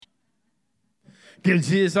Give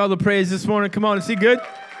Jesus all the praise this morning. Come on, is he good?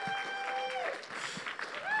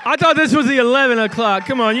 I thought this was the 11 o'clock.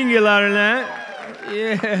 Come on, you can get louder than that.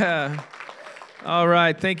 Yeah. All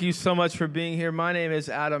right, thank you so much for being here. My name is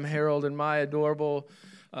Adam Harold, and my adorable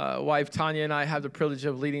wife, Tanya, and I have the privilege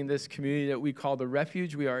of leading this community that we call The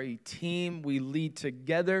Refuge. We are a team. We lead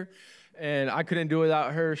together, and I couldn't do it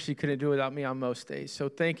without her. She couldn't do it without me on most days. So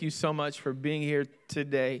thank you so much for being here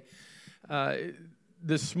today.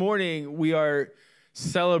 This morning, we are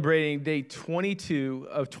celebrating day 22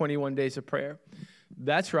 of 21 days of prayer.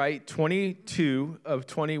 That's right, 22 of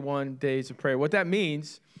 21 days of prayer. What that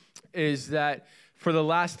means is that for the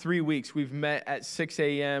last 3 weeks, we've met at 6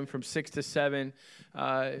 a.m. from 6 to 7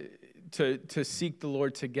 to seek the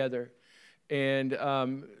Lord together. And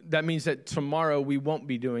that means that tomorrow we won't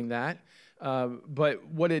be doing that. But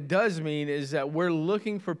what it does mean is that we're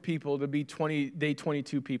looking for people to be day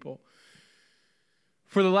 22 people.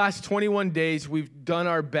 For the last 21 days, we've done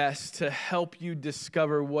our best to help you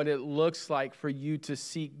discover what it looks like for you to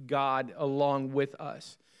seek God along with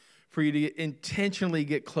us, for you to intentionally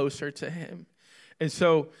get closer to Him. And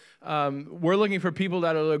so we're looking for people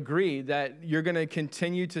that will agree that you're going to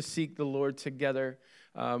continue to seek the Lord together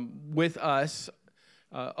with us,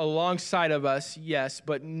 alongside of us, yes,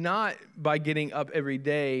 but not by getting up every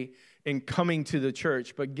day and coming to the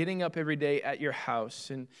church, but getting up every day at your house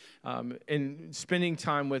and spending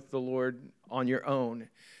time with the Lord on your own.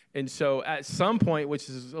 And so at some point, which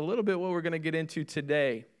is a little bit what we're going to get into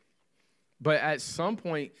today, but at some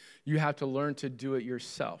point, you have to learn to do it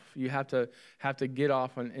yourself. You have to get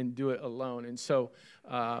off and do it alone. And so,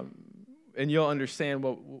 and you'll understand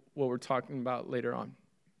what we're talking about later on.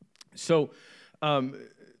 So,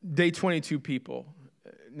 day 22 people.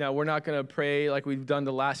 Now, we're not going to pray like we've done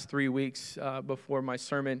the last 3 weeks before my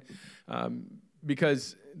sermon,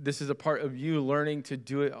 because this is a part of you learning to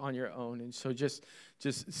do it on your own. And so just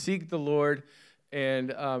seek the Lord,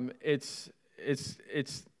 and it's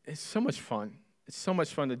so much fun. It's so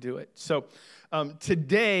much fun to do it. So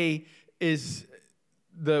today is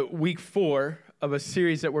the week 4 of a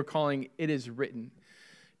series that we're calling It Is Written.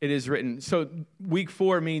 It is written. So week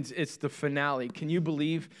 4 means it's the finale. Can you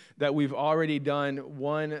believe that we've already done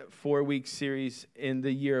one 4-week series in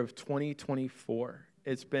the year of 2024?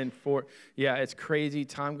 It's been 4. Yeah, it's crazy.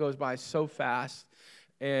 Time goes by so fast.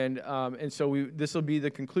 And so this will be the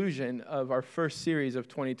conclusion of our first series of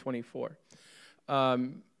 2024.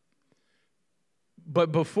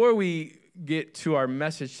 But before we get to our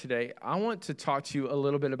message today, I want to talk to you a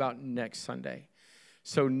little bit about next Sunday.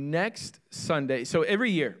 So next Sunday, so every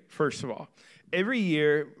year, first of all, every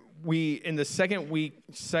year in the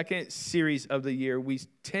second series of the year, we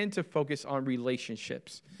tend to focus on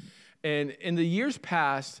relationships. And in the years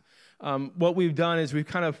past, what we've done is we've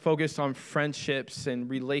kind of focused on friendships and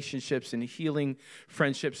relationships and healing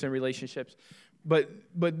friendships and relationships. But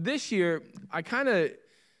this year, I kind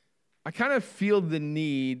of feel the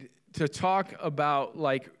need to talk about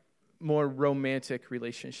like more romantic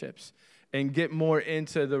relationships and get more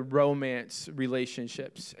into the romance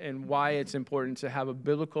relationships and why it's important to have a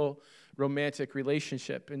biblical romantic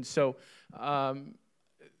relationship. And so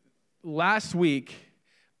last week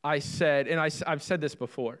I said, and I've said this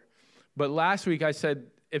before, but last week I said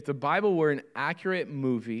if the Bible were an accurate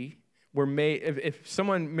movie, if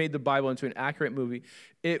someone made the Bible into an accurate movie,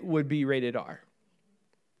 it would be rated R.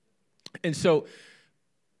 And so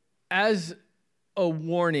as a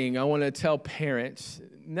warning, I want to tell parents,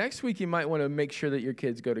 next week you might want to make sure that your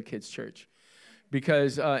kids go to kids' church.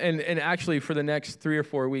 Because, and actually for the next 3 or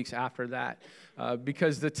 4 weeks after that,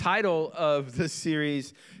 because the title of the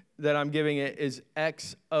series that I'm giving it is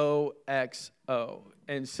XOXO.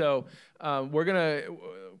 And so we're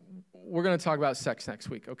gonna talk about sex next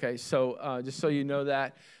week, okay? So just so you know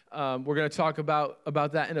that, we're gonna talk about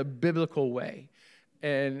that in a biblical way.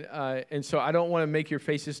 And so I don't want to make your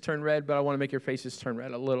faces turn red, but I want to make your faces turn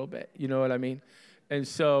red a little bit. You know what I mean? And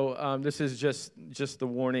so this is just the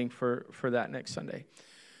warning for that next Sunday.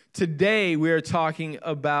 Today we are talking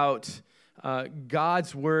about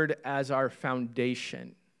God's Word as our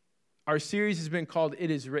foundation. Our series has been called It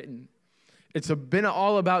Is Written. It's been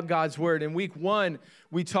all about God's Word. In week 1,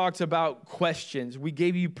 we talked about questions. We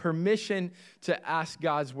gave you permission to ask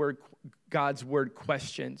God's Word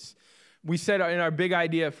questions. We said in our big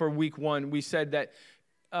idea for week 1, we said that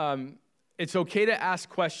it's okay to ask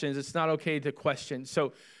questions. It's not okay to question.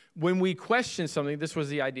 So when we question something, this was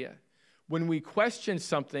the idea. When we question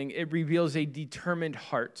something, it reveals a determined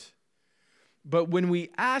heart. But when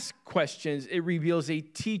we ask questions, it reveals a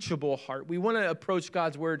teachable heart. We want to approach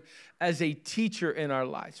God's Word as a teacher in our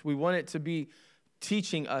lives. We want it to be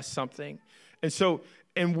teaching us something. And so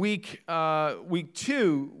In week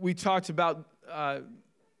 2, we talked about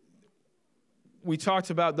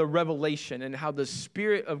the revelation and how the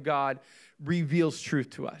Spirit of God reveals truth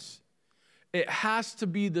to us. It has to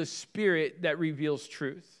be the Spirit that reveals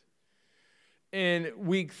truth. In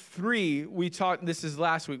week 3, this is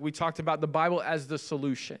last week, we talked about the Bible as the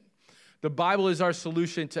solution. The Bible is our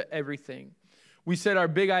solution to everything. We said our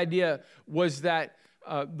big idea was that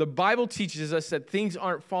the Bible teaches us that things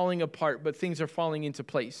aren't falling apart, but things are falling into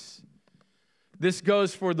place. This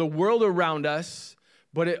goes for the world around us,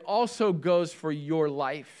 but it also goes for your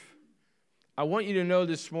life. I want you to know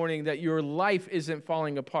this morning that your life isn't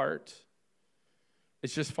falling apart.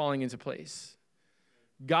 It's just falling into place.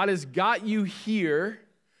 God has got you here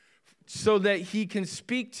so that he can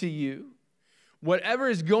speak to you. Whatever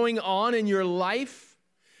is going on in your life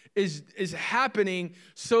is happening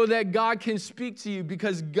so that God can speak to you,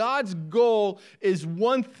 because God's goal is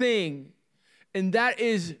one thing, and that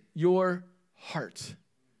is your heart.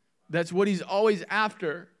 That's what he's always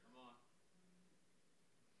after.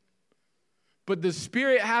 But the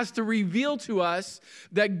Spirit has to reveal to us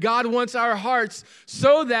that God wants our hearts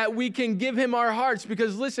so that we can give him our hearts.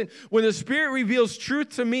 Because listen, when the Spirit reveals truth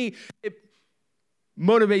to me, it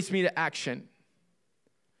motivates me to action.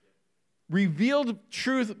 Revealed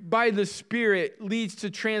truth by the Spirit leads to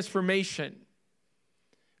transformation.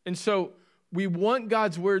 And so we want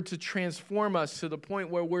God's word to transform us to the point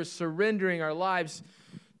where we're surrendering our lives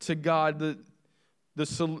to God.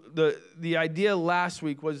 The idea last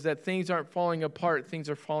week was that things aren't falling apart, things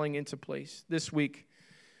are falling into place. This week,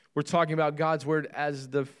 we're talking about God's word as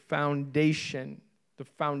the foundation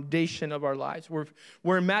of our lives.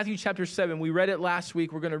 We're in Matthew chapter 7. We read it last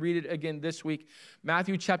week. We're going to read it again this week.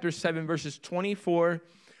 Matthew chapter 7, verses 24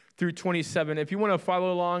 through 27. If you want to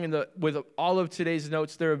follow along with all of today's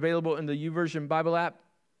notes, they're available in the YouVersion Bible app.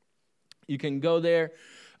 You can go there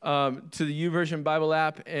to the YouVersion Bible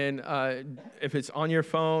app, and if it's on your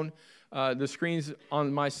phone, the screens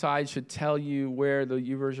on my side should tell you where the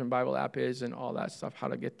YouVersion Bible app is and all that stuff, how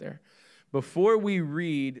to get there. Before we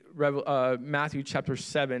read Matthew chapter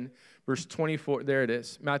 7, verse 24, there it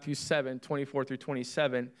is, Matthew 7, 24 through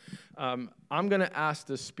 27, I'm going to ask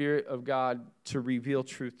the Spirit of God to reveal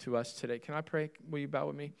truth to us today. Can I pray? Will you bow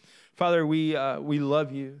with me? Father, we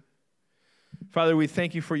love you. Father, we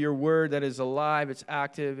thank you for your word that is alive, it's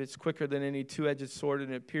active, it's quicker than any two-edged sword,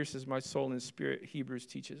 and it pierces my soul and spirit, Hebrews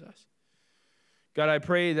teaches us. God, I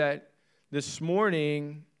pray that this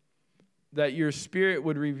morning that your Spirit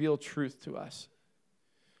would reveal truth to us,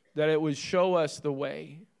 that it would show us the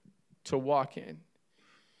way to walk in.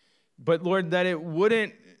 But Lord, that it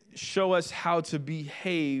wouldn't show us how to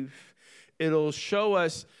behave, it'll show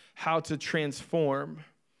us how to transform,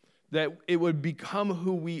 that it would become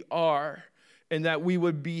who we are, and that we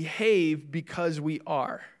would behave because we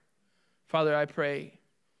are. Father, I pray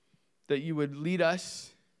that you would lead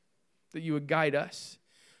us, that you would guide us,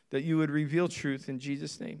 that you would reveal truth in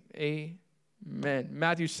Jesus' name. Amen.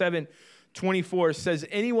 Matthew 7, 24 says,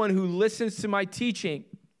 anyone who listens to my teaching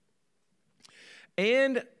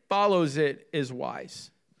and follows it is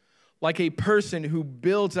wise, like a person who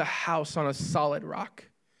builds a house on a solid rock.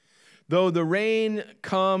 Though the rain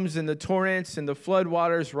comes and the torrents and the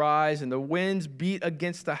floodwaters rise and the winds beat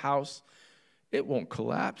against the house, it won't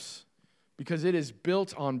collapse because it is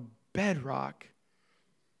built on bedrock.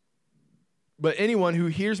 But anyone who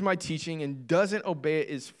hears my teaching and doesn't obey it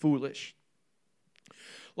is foolish.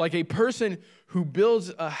 Like a person who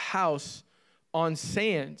builds a house on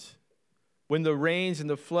sand, when the rains and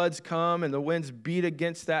the floods come and the winds beat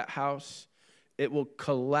against that house, it will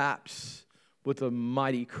collapse with a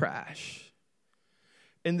mighty crash.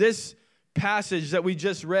 In this passage that we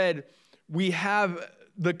just read, we have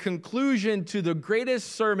the conclusion to the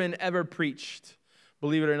greatest sermon ever preached.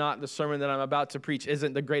 Believe it or not, the sermon that I'm about to preach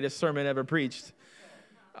isn't the greatest sermon ever preached.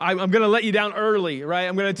 I'm going to let you down early, right?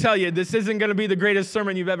 I'm going to tell you, this isn't going to be the greatest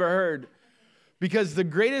sermon you've ever heard. Because the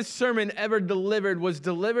greatest sermon ever delivered was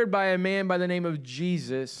delivered by a man by the name of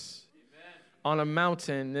Jesus. Amen. On a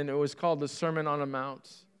mountain, and it was called the Sermon on the Mount.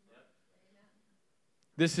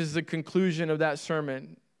 This is the conclusion of that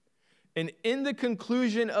sermon. And in the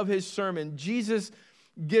conclusion of his sermon, Jesus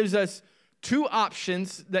gives us two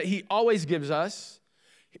options that he always gives us,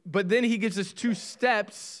 but then he gives us two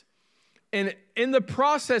steps. And in the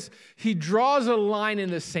process, he draws a line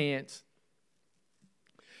in the sand.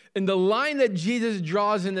 And the line that Jesus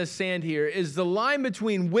draws in the sand here is the line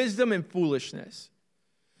between wisdom and foolishness.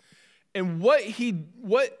 And what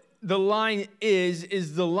the line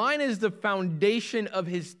is the line is the foundation of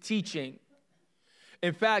his teaching.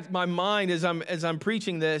 In fact, my mind, as I'm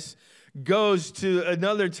preaching this, goes to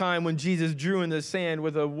another time when Jesus drew in the sand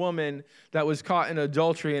with a woman that was caught in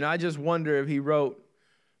adultery. And I just wonder if he wrote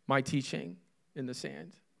my teaching in the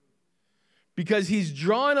sand. Because he's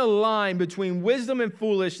drawn a line between wisdom and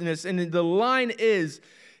foolishness, and the line is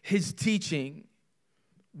his teaching.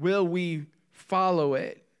 Will we follow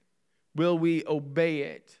it? Will we obey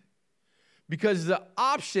it? Because the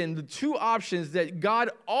two options that God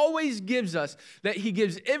always gives us, that he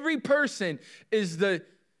gives every person, is the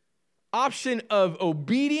option of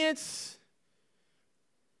obedience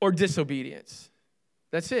or disobedience.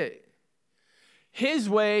 That's it. His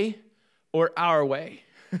way or our way.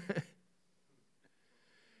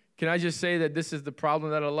 Can I just say that this is the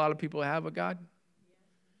problem that a lot of people have with God?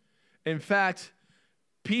 In fact,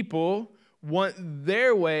 people want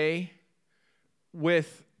their way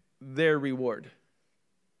with their reward,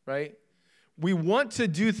 right? We want to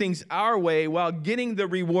do things our way while getting the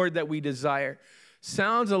reward that we desire.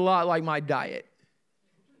 Sounds a lot like my diet.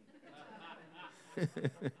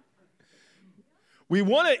 We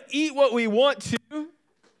want to eat what we want to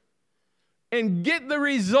and get the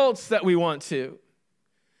results that we want to.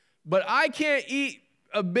 But I can't eat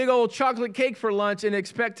a big old chocolate cake for lunch and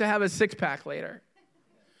expect to have a six-pack later.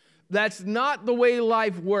 That's not the way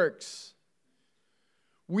life works.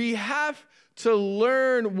 We have to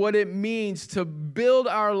learn what it means to build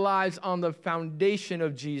our lives on the foundation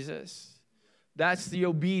of Jesus. That's the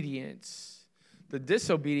obedience. The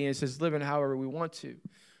disobedience is living however we want to.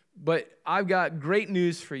 But I've got great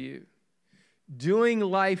news for you. Doing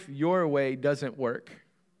life your way doesn't work.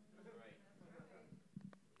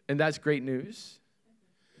 And that's great news.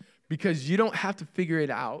 Because you don't have to figure it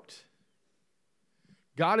out.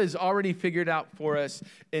 God has already figured out for us,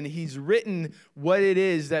 and he's written what it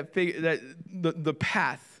is that the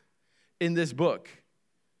path in this book.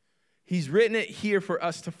 He's written it here for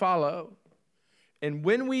us to follow. And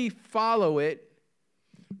when we follow it,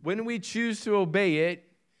 when we choose to obey it,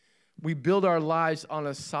 we build our lives on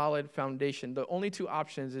a solid foundation. The only two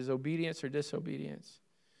options is obedience or disobedience.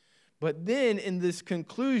 But then in this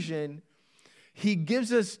conclusion, he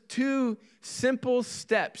gives us two simple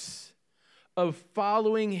steps of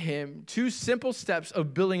following him, two simple steps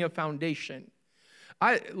of building a foundation.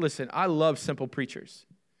 I love simple preachers.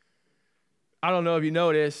 I don't know if you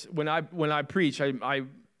notice, when I preach, I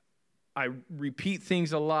repeat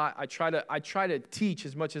things a lot. I try to teach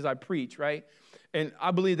as much as I preach, right? And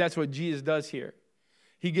I believe that's what Jesus does here.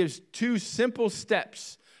 He gives two simple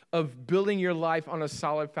steps of building your life on a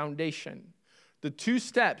solid foundation. The two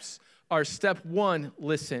steps are step 1,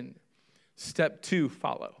 listen. Step 2,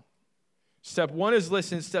 follow. Step 1 is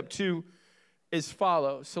listen. Step 2 is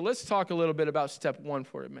follow. So let's talk a little bit about step 1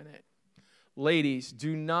 for a minute. Ladies,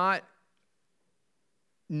 do not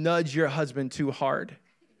nudge your husband too hard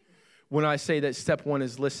when I say that step 1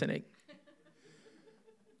 is listening.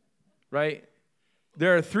 Right?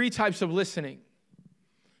 There are 3 types of listening.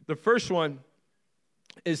 The first one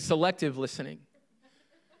is selective listening.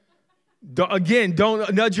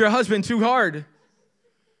 Don't nudge your husband too hard.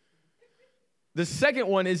 The second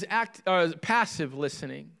one is passive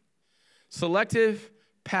listening. Selective,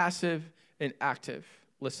 passive, and active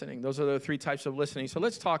listening. Those are the 3 types of listening. So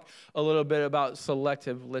let's talk a little bit about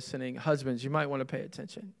selective listening. Husbands, you might want to pay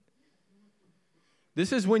attention.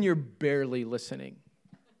 This is when you're barely listening,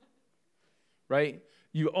 right?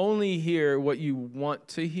 You only hear what you want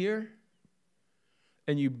to hear,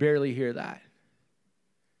 and you barely hear that.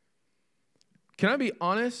 Can I be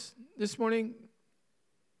honest this morning?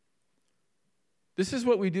 This is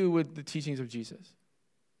what we do with the teachings of Jesus.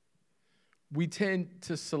 We tend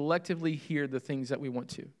to selectively hear the things that we want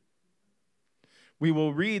to. We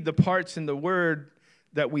will read the parts in the word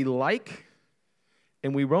that we like,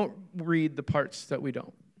 and we won't read the parts that we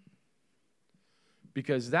don't.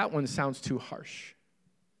 Because that one sounds too harsh.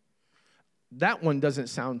 That one doesn't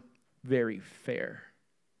sound very fair.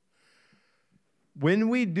 When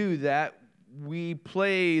we do that, we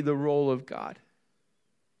play the role of God.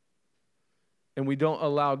 And we don't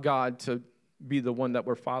allow God to be the one that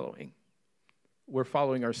we're following. We're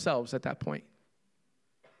following ourselves at that point.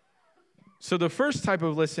 So the first type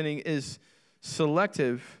of listening is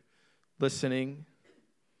selective listening.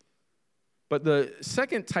 But the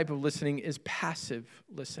second type of listening is passive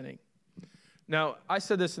listening. Now, I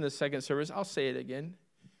said this in the second service. I'll say it again.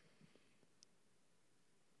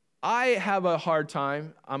 I have a hard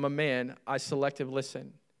time. I'm a man. I selective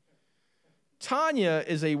listen. Tanya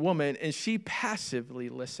is a woman, and she passively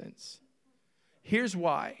listens. Here's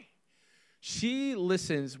why. She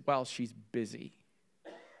listens while she's busy.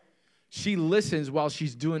 She listens while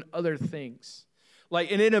she's doing other things.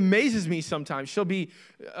 Like, and it amazes me sometimes. She'll be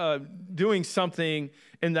doing something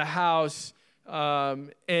in the house,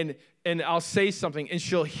 and I'll say something, and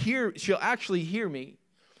she'll actually hear me,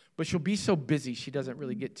 but she'll be so busy she doesn't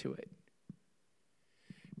really get to it.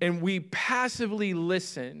 And we passively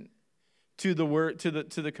listen to the word, to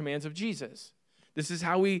the commands of Jesus. This is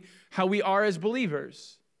how we are as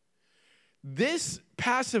believers. This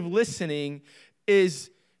passive listening is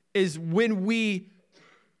when we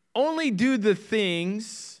only do the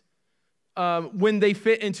things when they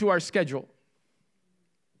fit into our schedule.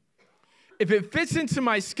 If it fits into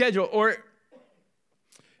my schedule, or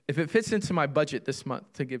if it fits into my budget this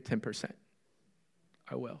month to give 10%,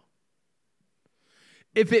 I will.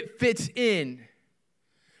 If it fits in,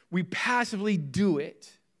 we passively do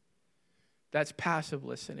it. That's passive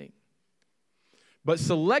listening. But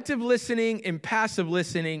selective listening and passive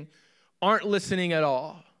listening aren't listening at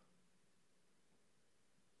all.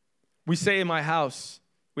 We say in my house,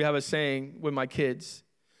 we have a saying with my kids,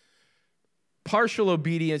 partial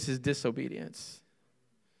obedience is disobedience,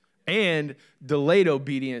 and delayed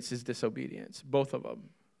obedience is disobedience, both of them.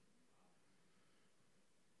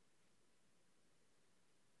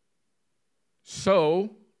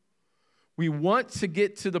 So, we want to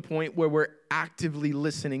get to the point where we're actively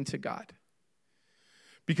listening to God.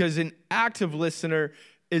 Because an active listener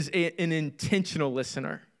is an intentional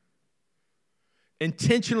listener.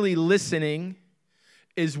 Intentionally listening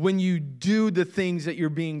is when you do the things that you're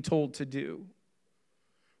being told to do.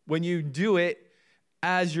 When you do it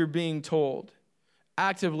as you're being told.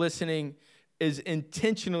 Active listening is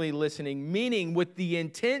intentionally listening, meaning with the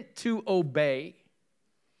intent to obey.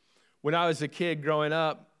 When I was a kid growing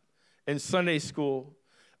up in Sunday school,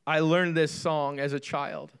 I learned this song as a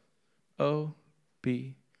child. O-B-E-D-I-E-N-C-E.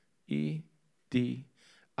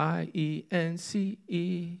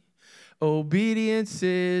 Obedience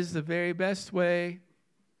is the very best way.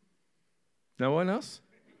 No one else?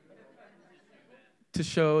 To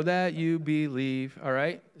show that you believe. All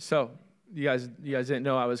right? So, you guys didn't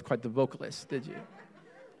know I was quite the vocalist, did you?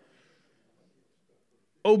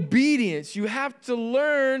 Obedience. You have to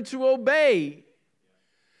learn to obey.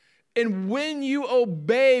 And when you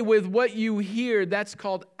obey with what you hear, that's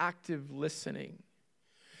called active listening.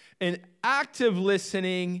 And active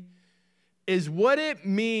listening is what it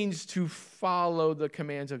means to follow the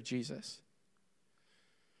commands of Jesus.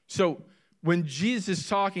 So when Jesus is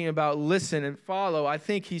talking about listen and follow, I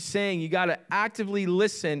think he's saying you got to actively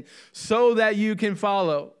listen so that you can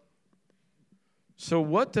follow. So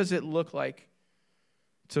what does it look like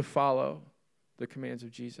to follow the commands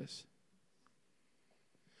of Jesus?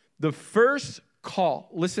 The first call,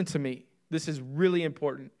 listen to me, this is really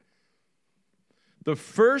important. The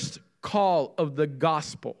first call of the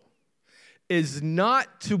gospel is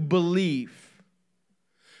not to believe.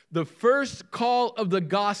 The first call of the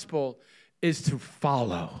gospel is to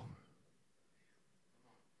follow.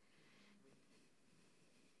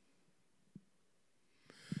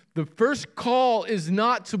 The first call is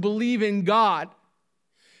not to believe in God.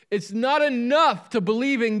 It's not enough to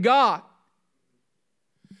believe in God.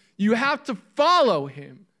 You have to follow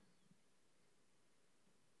him.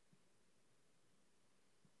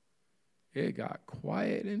 It got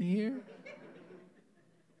quiet in here.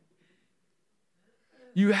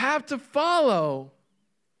 You have to follow.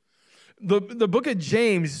 The book of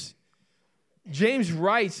James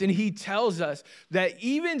writes and he tells us that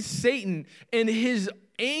even Satan and his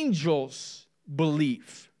angels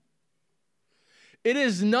believe. It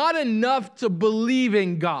is not enough to believe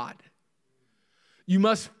in God. You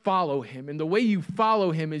must follow him. And the way you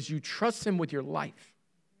follow him is you trust him with your life.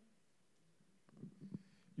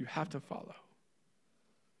 You have to follow.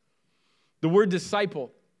 The word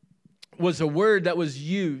disciple was a word that was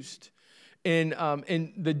used in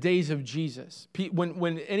the days of Jesus.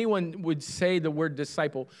 When anyone would say the word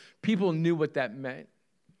disciple, people knew what that meant.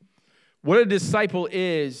 What a disciple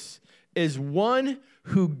is one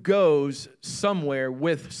who goes somewhere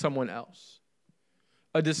with someone else.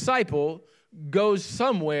 A disciple goes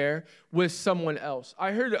somewhere with someone else.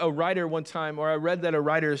 I heard a writer one time, or I read that a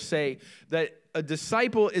writer say that a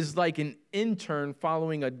disciple is like an intern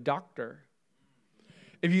following a doctor.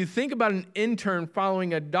 If you think about an intern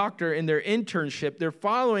following a doctor in their internship, they're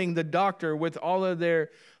following the doctor with all their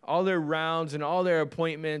rounds and all their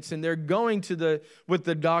appointments, and they're going with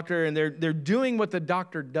the doctor, and they're doing what the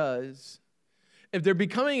doctor does. If they're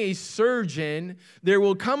becoming a surgeon, there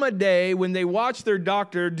will come a day when they watch their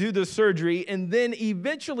doctor do the surgery, and then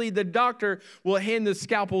eventually the doctor will hand the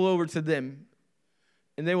scalpel over to them,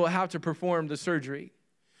 and they will have to perform the surgery.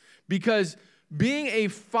 Because being a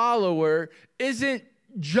follower isn't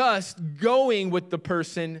just going with the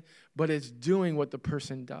person, but it's doing what the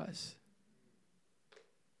person does.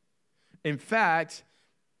 In fact,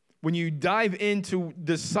 when you dive into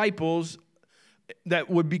disciples that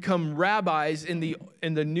would become rabbis in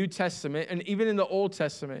the New Testament and even in the Old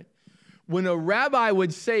Testament, when a rabbi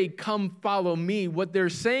would say, "Come follow me," what they're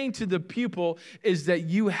saying to the pupil is that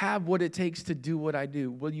you have what it takes to do what I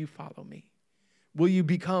do. Will you follow me? Will you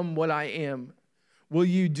become what I am? Will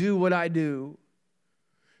you do what I do?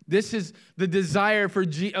 This is the desire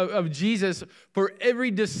of Jesus for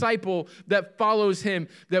every disciple that follows him,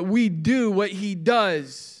 that we do what he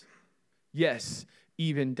does. Yes,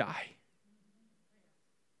 even die.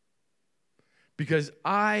 Because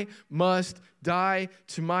I must die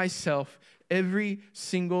to myself every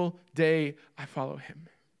single day I follow him.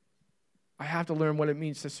 I have to learn what it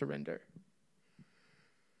means to surrender.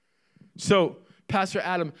 So, Pastor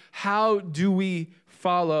Adam, how do we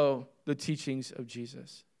follow the teachings of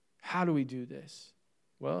Jesus? How do we do this?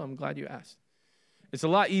 Well, I'm glad you asked. It's a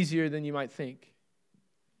lot easier than you might think.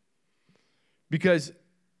 Because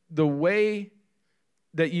the way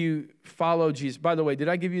that you follow Jesus. By the way, did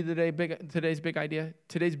I give you today's big idea?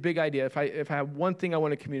 Today's big idea, if I have one thing I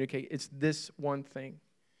want to communicate, it's this one thing.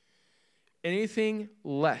 Anything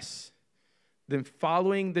less than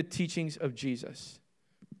following the teachings of Jesus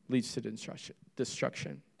leads to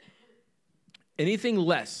destruction. Anything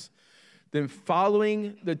less than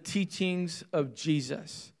following the teachings of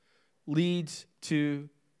Jesus leads to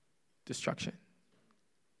destruction.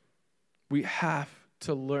 We have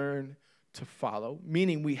to learn to follow,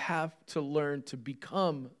 meaning we have to learn to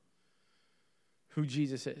become who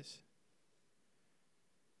Jesus is.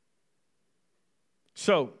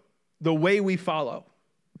 So, the way we follow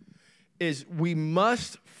is we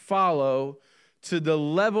must follow to the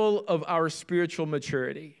level of our spiritual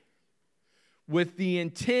maturity with the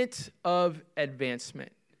intent of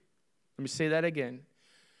advancement. Let me say that again.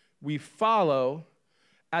 We follow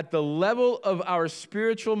at the level of our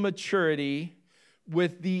spiritual maturity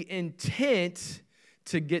with the intent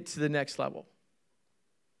to get to the next level.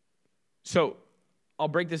 So I'll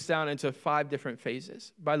break this down into 5 different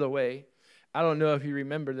phases. By the way, I don't know if you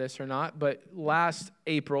remember this or not, but last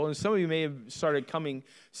April, and some of you may have started coming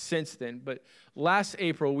since then, but last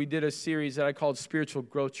April we did a series that I called Spiritual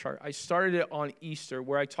Growth Chart. I started it on Easter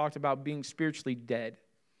where I talked about being spiritually dead.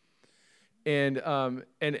 And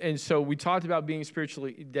so we talked about being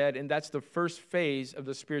spiritually dead, and that's the first phase of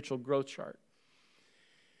the spiritual growth chart.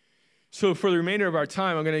 So for the remainder of our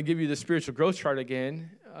time, I'm going to give you the spiritual growth chart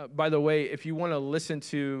again. By the way, if you want to listen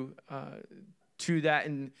to that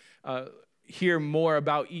and hear more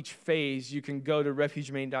about each phase, you can go to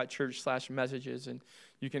refugemain.church/messages, and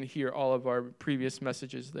you can hear all of our previous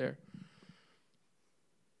messages there.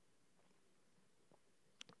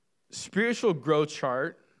 Spiritual growth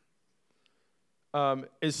chart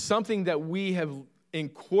is something that we have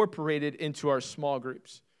incorporated into our small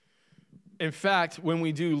groups. In fact, when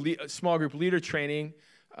we do small group leader training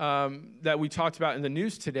that we talked about in the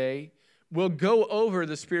news today, we'll go over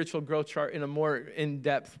the spiritual growth chart in a more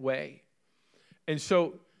in-depth way. And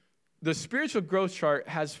so the spiritual growth chart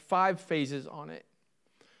has 5 phases on it.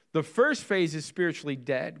 The first phase is spiritually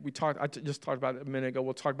dead. I just talked about it a minute ago.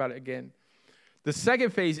 We'll talk about it again. The second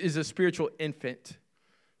phase is a spiritual infant.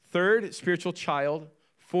 Third, spiritual child.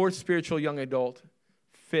 Fourth, spiritual young adult.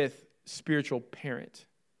 Fifth, spiritual parent.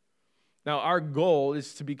 Now, our goal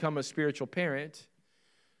is to become a spiritual parent.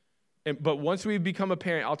 But once we become a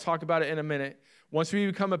parent, I'll talk about it in a minute. Once we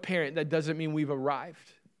become a parent, that doesn't mean we've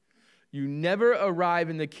arrived. You never arrive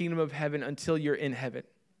in the kingdom of heaven until you're in heaven,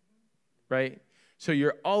 right? So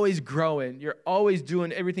you're always growing. You're always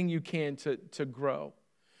doing everything you can to grow.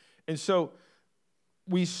 And so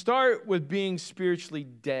we start with being spiritually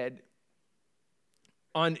dead.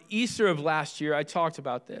 On Easter of last year, I talked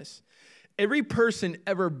about this. Every person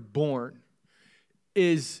ever born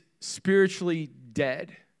is spiritually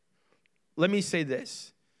dead. Let me say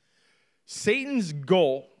this. Satan's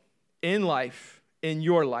goal in life, in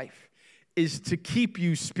your life, is to keep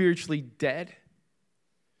you spiritually dead.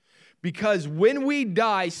 Because when we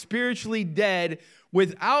die spiritually dead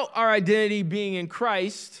without our identity being in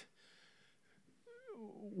Christ,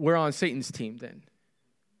 we're on Satan's team then.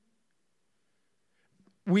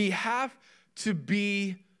 We have to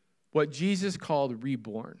be what Jesus called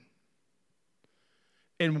reborn.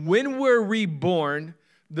 And when we're reborn,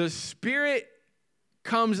 the Spirit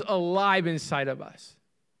comes alive inside of us.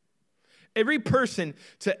 Every person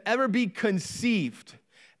to ever be conceived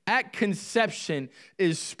at conception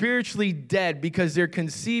is spiritually dead because they're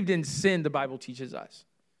conceived in sin, the Bible teaches us.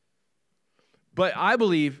 But I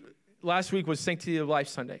believe, last week was Sanctity of Life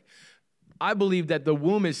Sunday, I believe that the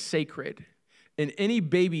womb is sacred. And any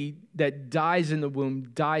baby that dies in the womb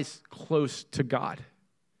dies close to God.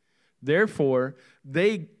 Therefore,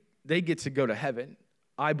 they get to go to heaven.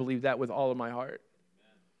 I believe that with all of my heart.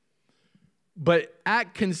 But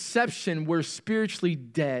at conception, we're spiritually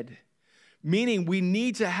dead, meaning we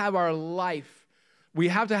need to have our life. We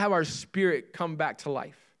have to have our spirit come back to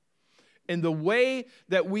life. And the way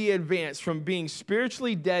that we advance from being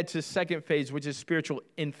spiritually dead to second phase, which is spiritual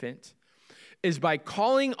infant, is by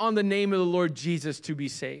calling on the name of the Lord Jesus to be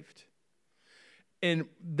saved. And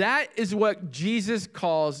that is what Jesus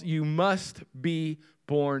calls, you must be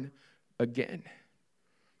born again.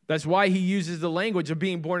 That's why he uses the language of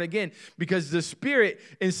being born again, because the spirit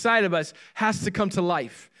inside of us has to come to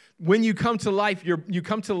life. When you come to life, you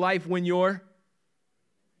come to life when you're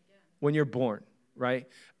born, right?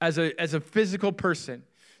 As a physical person,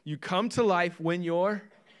 you come to life when you're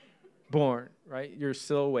born, right? You're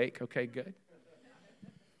still awake. Okay, good.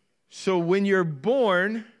 So when you're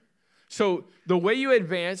born, so the way you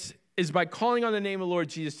advance is by calling on the name of the Lord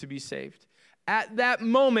Jesus to be saved. At that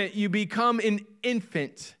moment, you become an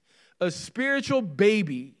infant, a spiritual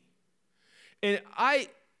baby. And I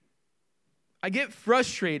get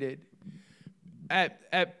frustrated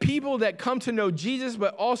at people that come to know Jesus,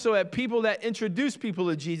 but also at people that introduce people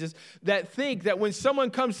to Jesus, that think that when someone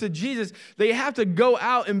comes to Jesus, they have to go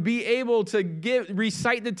out and be able to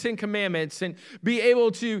recite the 10 Commandments and be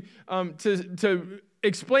able to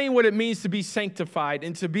explain what it means to be sanctified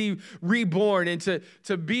and to be reborn and to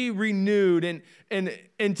be renewed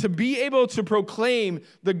and to be able to proclaim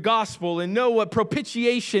the gospel and know what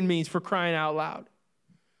propitiation means, for crying out loud,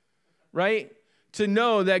 right? To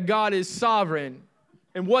know that God is sovereign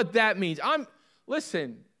and what that means.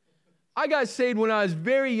 Listen, I got saved when I was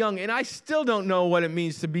very young, and I still don't know what it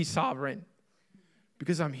means to be sovereign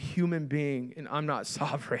because I'm a human being and I'm not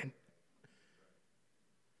sovereign.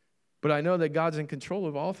 But I know that God's in control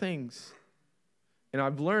of all things. And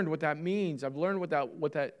I've learned what that means. I've learned what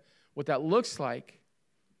that looks like.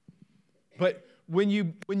 But when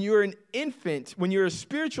you're an infant, when you're a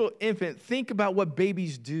spiritual infant, think about what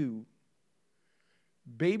babies do.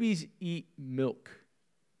 Babies eat milk.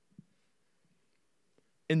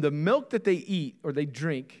 And the milk that they eat or they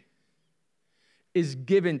drink is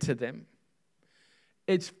given to them.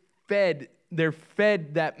 It's fed. They're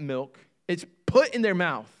fed that milk. It's put in their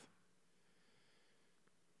mouth.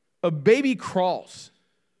 A baby crawls.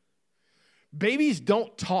 Babies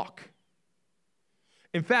don't talk.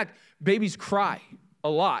 In fact, babies cry a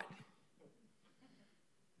lot.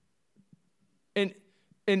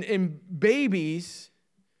 And babies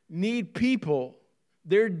need people.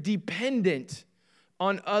 They're dependent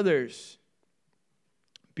on others.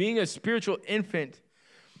 Being a spiritual infant,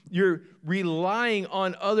 you're relying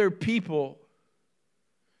on other people.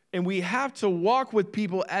 And we have to walk with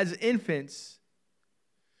people as infants.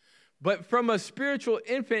 But from a spiritual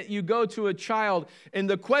infant, you go to a child. And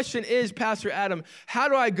the question is, Pastor Adam, how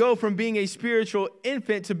do I go from being a spiritual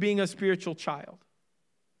infant to being a spiritual child?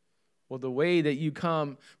 Well, the way that you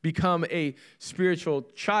become a spiritual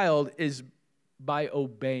child is by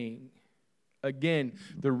obeying. Again,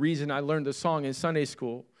 the reason I learned the song in Sunday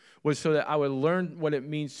school was so that I would learn what it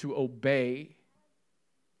means to obey.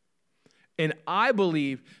 And I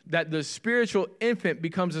believe that the spiritual infant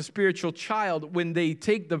becomes a spiritual child when they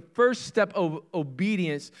take the first step of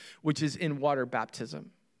obedience, which is in water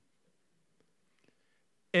baptism.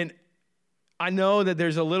 And I know that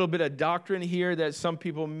there's a little bit of doctrine here that some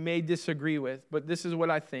people may disagree with, but this is what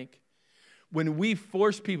I think. When we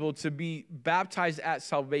force people to be baptized at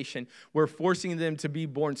salvation, we're forcing them to be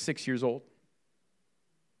born 6 years old,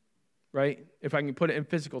 right? If I can put it in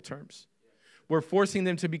physical terms. We're forcing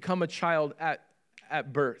them to become a child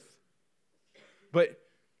at birth. But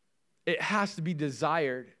it has to be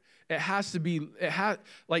desired. At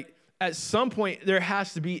some point, there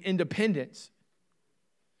has to be independence.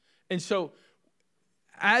 And so,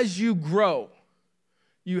 as you grow,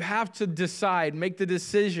 you have to decide, make the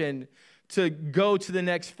decision to go to the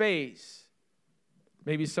next phase.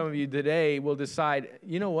 Maybe some of you today will decide,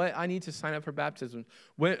 you know what, I need to sign up for baptism.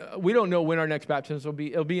 We don't know when our next baptism will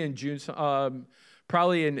be. It'll be in June,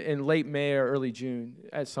 probably in late May or early June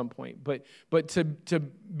at some point. But to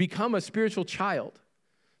become a spiritual child,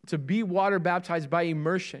 to be water baptized by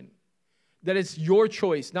immersion, that it's your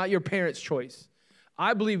choice, not your parents' choice.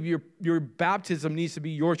 I believe your baptism needs to be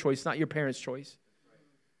your choice, not your parents' choice.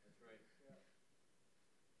 That's right.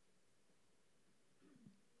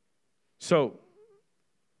 So,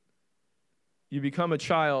 you become a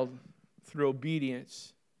child through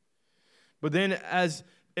obedience. But then as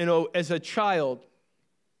a child,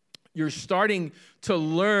 you're starting to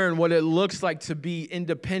learn what it looks like to be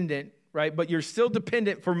independent. right? But you're still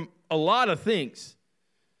dependent for a lot of things.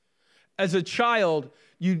 As a child,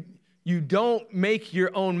 you don't make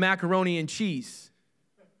your own macaroni and cheese.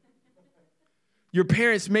 Your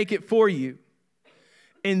parents make it for you.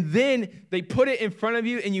 And then they put it in front of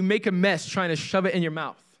you and you make a mess trying to shove it in your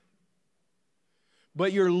mouth.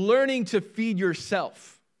 But you're learning to feed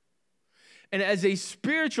yourself. And as a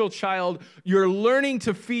spiritual child, you're learning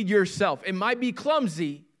to feed yourself. It might be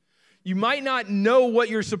clumsy. You might not know where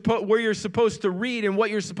you're supposed to read and what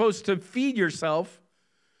you're supposed to feed yourself.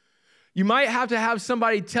 You might have to have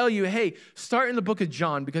somebody tell you, hey, start in the book of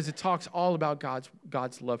John because it talks all about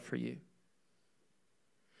God's love for you.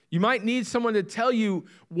 You might need someone to tell you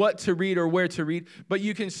what to read or where to read, but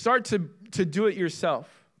you can start to do it yourself.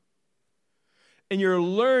 And you're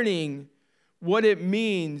learning what it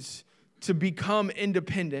means to become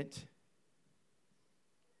independent.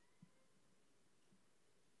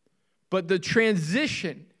 But the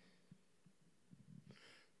transition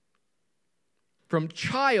from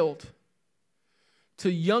child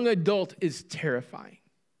to young adult is terrifying.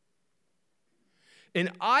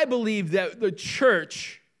 And I believe that the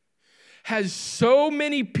church has so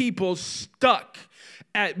many people stuck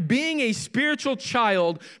at being a spiritual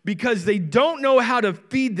child because they don't know how to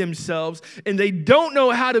feed themselves and they don't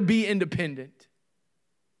know how to be independent.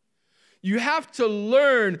 You have to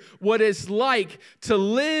learn what it's like to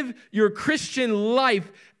live your Christian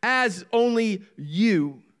life as only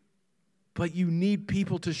you, but you need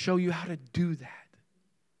people to show you how to do that.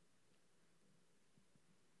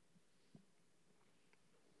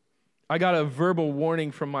 I got a verbal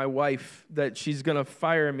warning from my wife that she's going to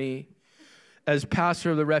fire me as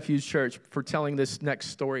pastor of the Refuge Church for telling this next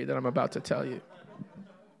story that I'm about to tell you.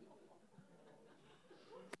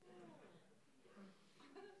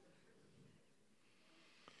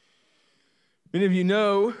 Many of you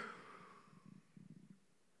know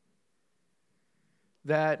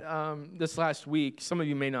that this last week, some of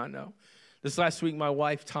you may not know, this last week my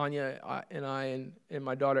wife Tanya and I and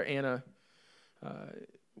my daughter Anna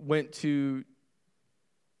went to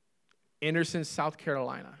Anderson, South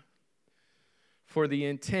Carolina for the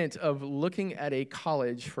intent of looking at a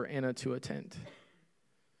college for Anna to attend.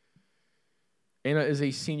 Anna is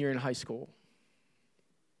a senior in high school.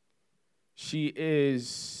 She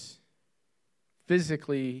is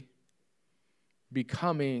physically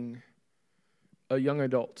becoming a young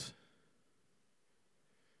adult.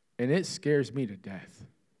 And it scares me to death.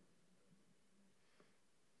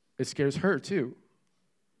 It scares her too.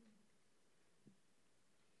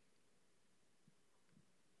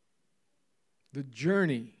 The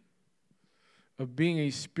journey of being a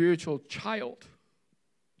spiritual child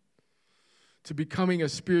to becoming a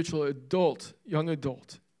spiritual adult, young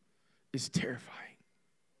adult, is terrifying.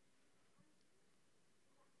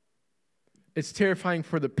 It's terrifying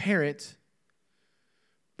for the parent,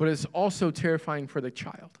 but it's also terrifying for the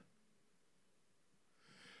child.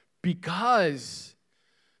 Because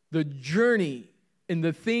the journey and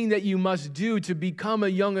the thing that you must do to become a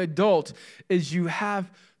young adult is you have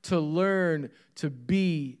to learn to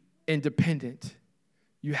be independent.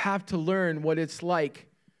 You have to learn what it's like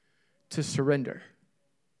to surrender.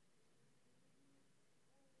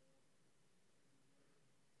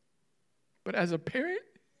 But as a parent,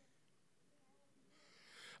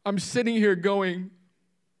 I'm sitting here going,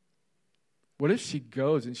 what if she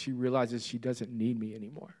goes and she realizes she doesn't need me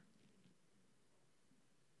anymore?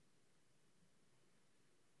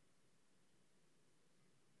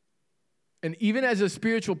 And even as a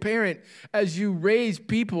spiritual parent, as you raise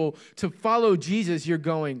people to follow Jesus, you're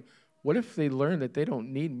going, what if they learn that they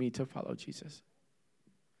don't need me to follow Jesus?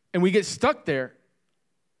 And we get stuck there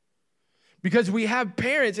because we have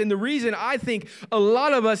parents. And the reason I think a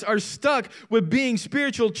lot of us are stuck with being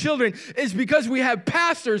spiritual children is because we have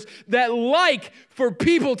pastors that like for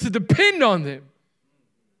people to depend on them.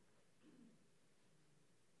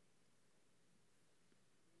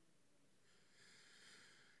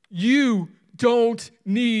 You don't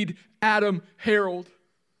need Adam Harold.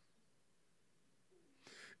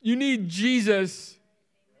 You need Jesus.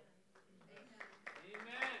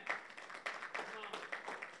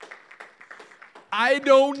 I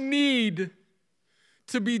don't need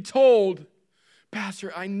to be told,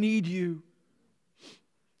 Pastor, I need you.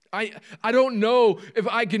 I don't know if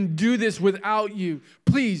I can do this without you.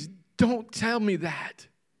 Please don't tell me that.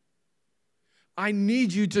 I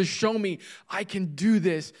need you to show me I can do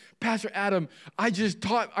this. Pastor Adam, I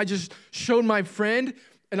just showed my friend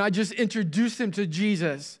and I just introduced him to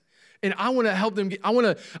Jesus. And I want to help them. I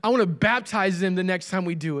want to baptize them the next time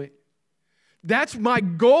we do it. That's my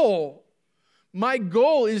goal. My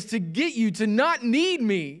goal is to get you to not need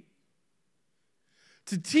me,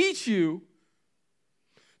 to teach you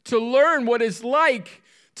to learn what it's like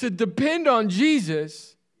to depend on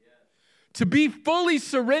Jesus, to be fully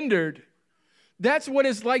surrendered. That's what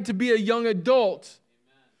it's like to be a young adult.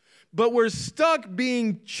 But we're stuck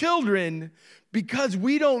being children because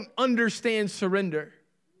we don't understand surrender.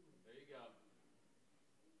 There you go.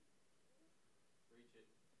 Preach it.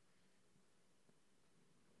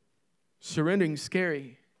 Surrendering's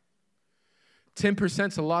scary.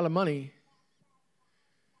 10%'s a lot of money.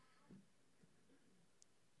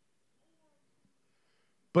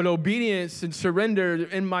 But obedience and surrender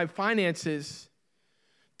in my finances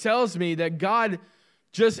tells me that God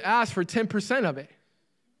just asked for 10% of it.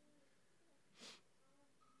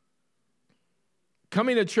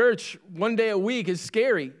 Coming to church one day a week is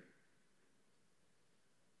scary.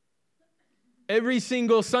 Every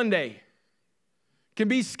single Sunday can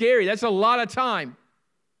be scary. That's a lot of time.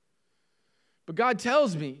 But God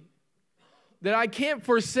tells me that I can't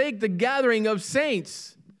forsake the gathering of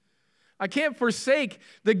saints. I can't forsake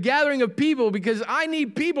the gathering of people because I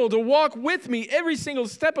need people to walk with me every single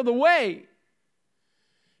step of the way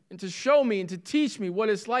and to show me and to teach me what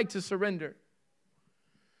it's like to surrender.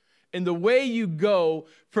 And the way you go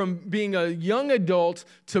from being a young adult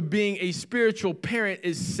to being a spiritual parent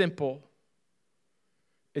is simple.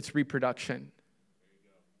 It's reproduction.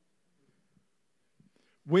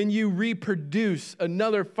 When you reproduce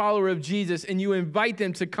another follower of Jesus and you invite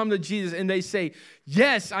them to come to Jesus and they say,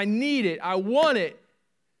 yes, I need it, I want it,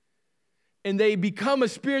 and they become a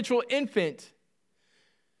spiritual infant,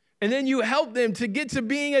 and then you help them to get to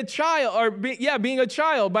being a child, or being a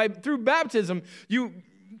child through baptism. You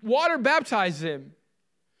water baptize them.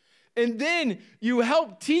 And then you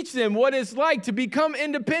help teach them what it's like to become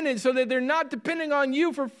independent so that they're not depending on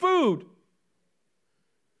you for food.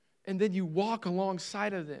 And then you walk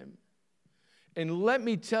alongside of them. And let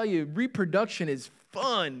me tell you, reproduction is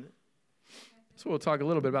fun. That's what we'll talk a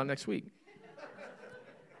little bit about next week.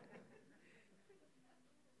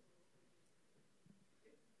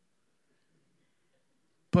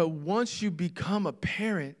 But once you become a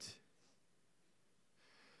parent,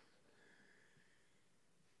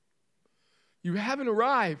 you haven't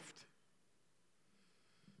arrived,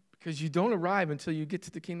 because you don't arrive until you get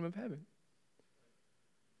to the kingdom of heaven.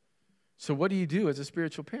 So what do you do as a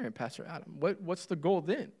spiritual parent, Pastor Adam? What's the goal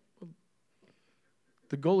then?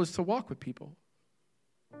 The goal is to walk with people.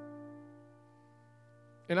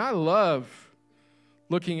 And I love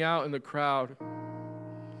looking out in the crowd,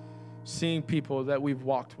 seeing people that we've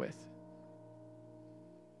walked with.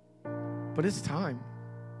 But it's time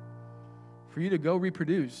for you to go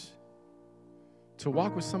reproduce, to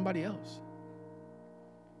walk with somebody else.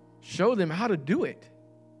 Show them how to do it.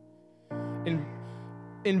 And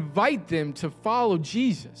invite them to follow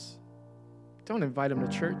Jesus. Don't invite them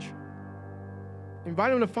to church.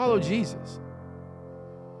 Invite them to follow Jesus.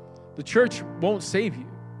 The church won't save you.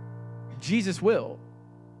 Jesus will.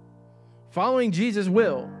 Following Jesus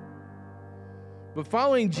will. But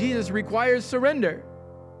following Jesus requires surrender.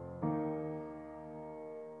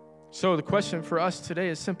 So the question for us today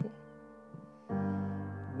is simple.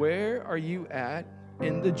 Where are you at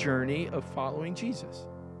in the journey of following Jesus?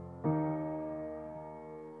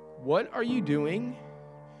 What are you doing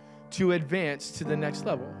to advance to the next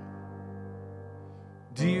level?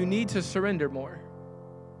 Do you need to surrender more?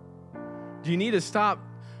 Do you need to stop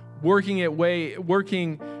working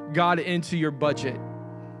God into your budget,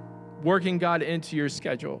 working God into your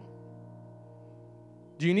schedule?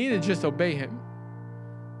 Do you need to just obey Him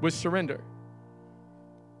with surrender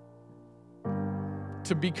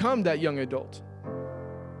to become that young adult?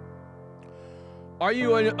 Are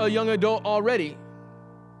you a young adult already?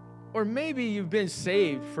 Or maybe you've been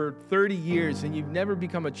saved for 30 years and you've never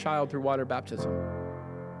become a child through water baptism.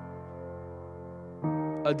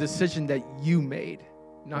 A decision that you made,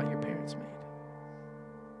 not your parents made.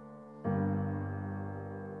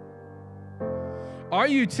 Are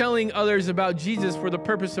you telling others about Jesus for the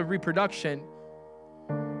purpose of reproduction,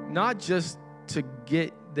 not just to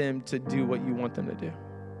get them to do what you want them to do,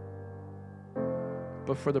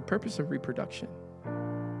 but for the purpose of reproduction?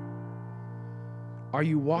 Are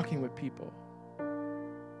you walking with people?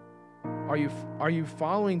 Are you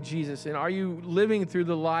following Jesus? And are you living through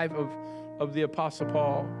the life of the Apostle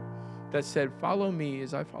Paul that said, follow me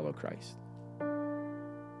as I follow Christ?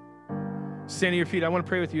 Stand to your feet. I want to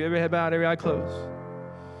pray with you. Every head bowed, every eye closed.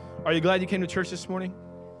 Are you glad you came to church this morning?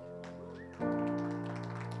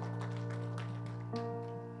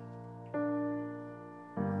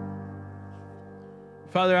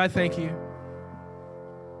 Father, I thank you.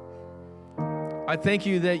 I thank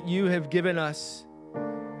you that you have given us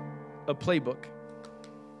a playbook.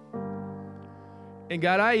 And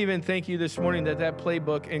God, I even thank you this morning that that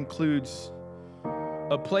playbook includes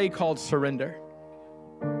a play called surrender.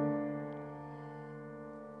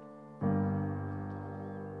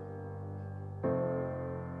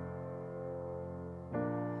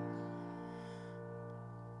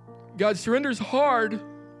 God, surrender's hard,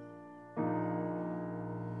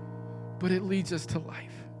 but it leads us to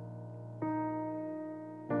life.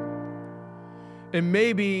 And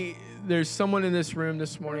maybe there's someone in this room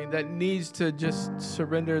this morning that needs to just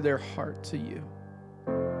surrender their heart to you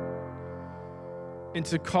and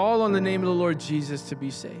to call on the name of the Lord Jesus to be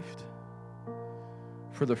saved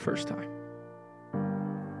for the first time.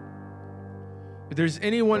 If there's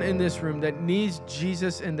anyone in this room that needs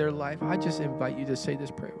Jesus in their life, I just invite you to say this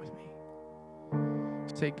prayer with me.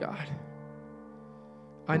 Say, God,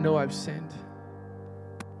 I know I've sinned.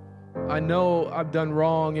 I know I've done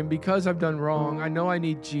wrong, and because I've done wrong, I know I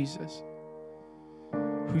need Jesus,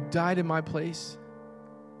 who died in my place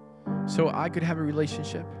so I could have a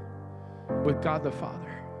relationship with God the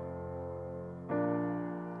Father.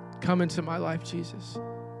 Come into my life, Jesus.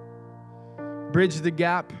 Bridge the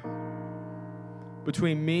gap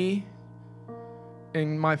between me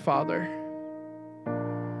and my Father,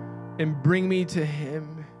 and bring me to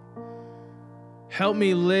Him. Help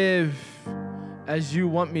me live as you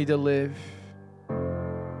want me to live.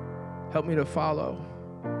 Help me to follow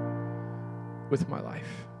with my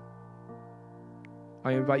life.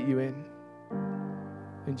 I invite you in.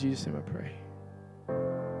 In Jesus' name I pray.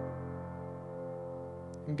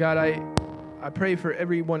 And God, I pray for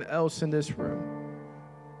everyone else in this room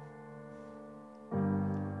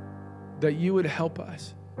that you would help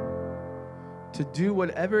us to do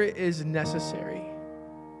whatever is necessary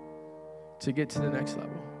to get to the next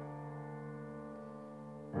level.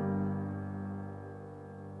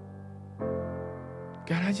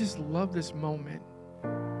 God, I just love this moment.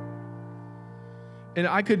 And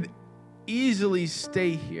I could easily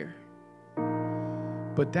stay here,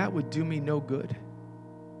 but that would do me no good.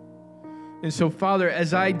 And so, Father,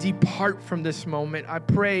 as I depart from this moment, I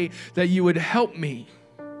pray that you would help me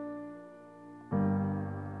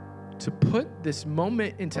to put this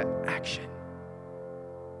moment into action,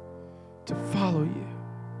 to follow you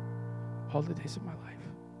all the days of my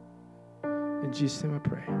life. In Jesus' name I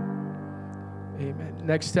pray. Amen.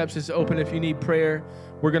 Next steps is open if you need prayer.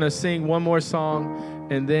 We're going to sing one more song,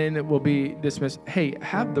 and then we'll be dismissed. Hey,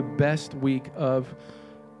 have the best week of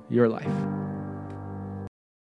your life.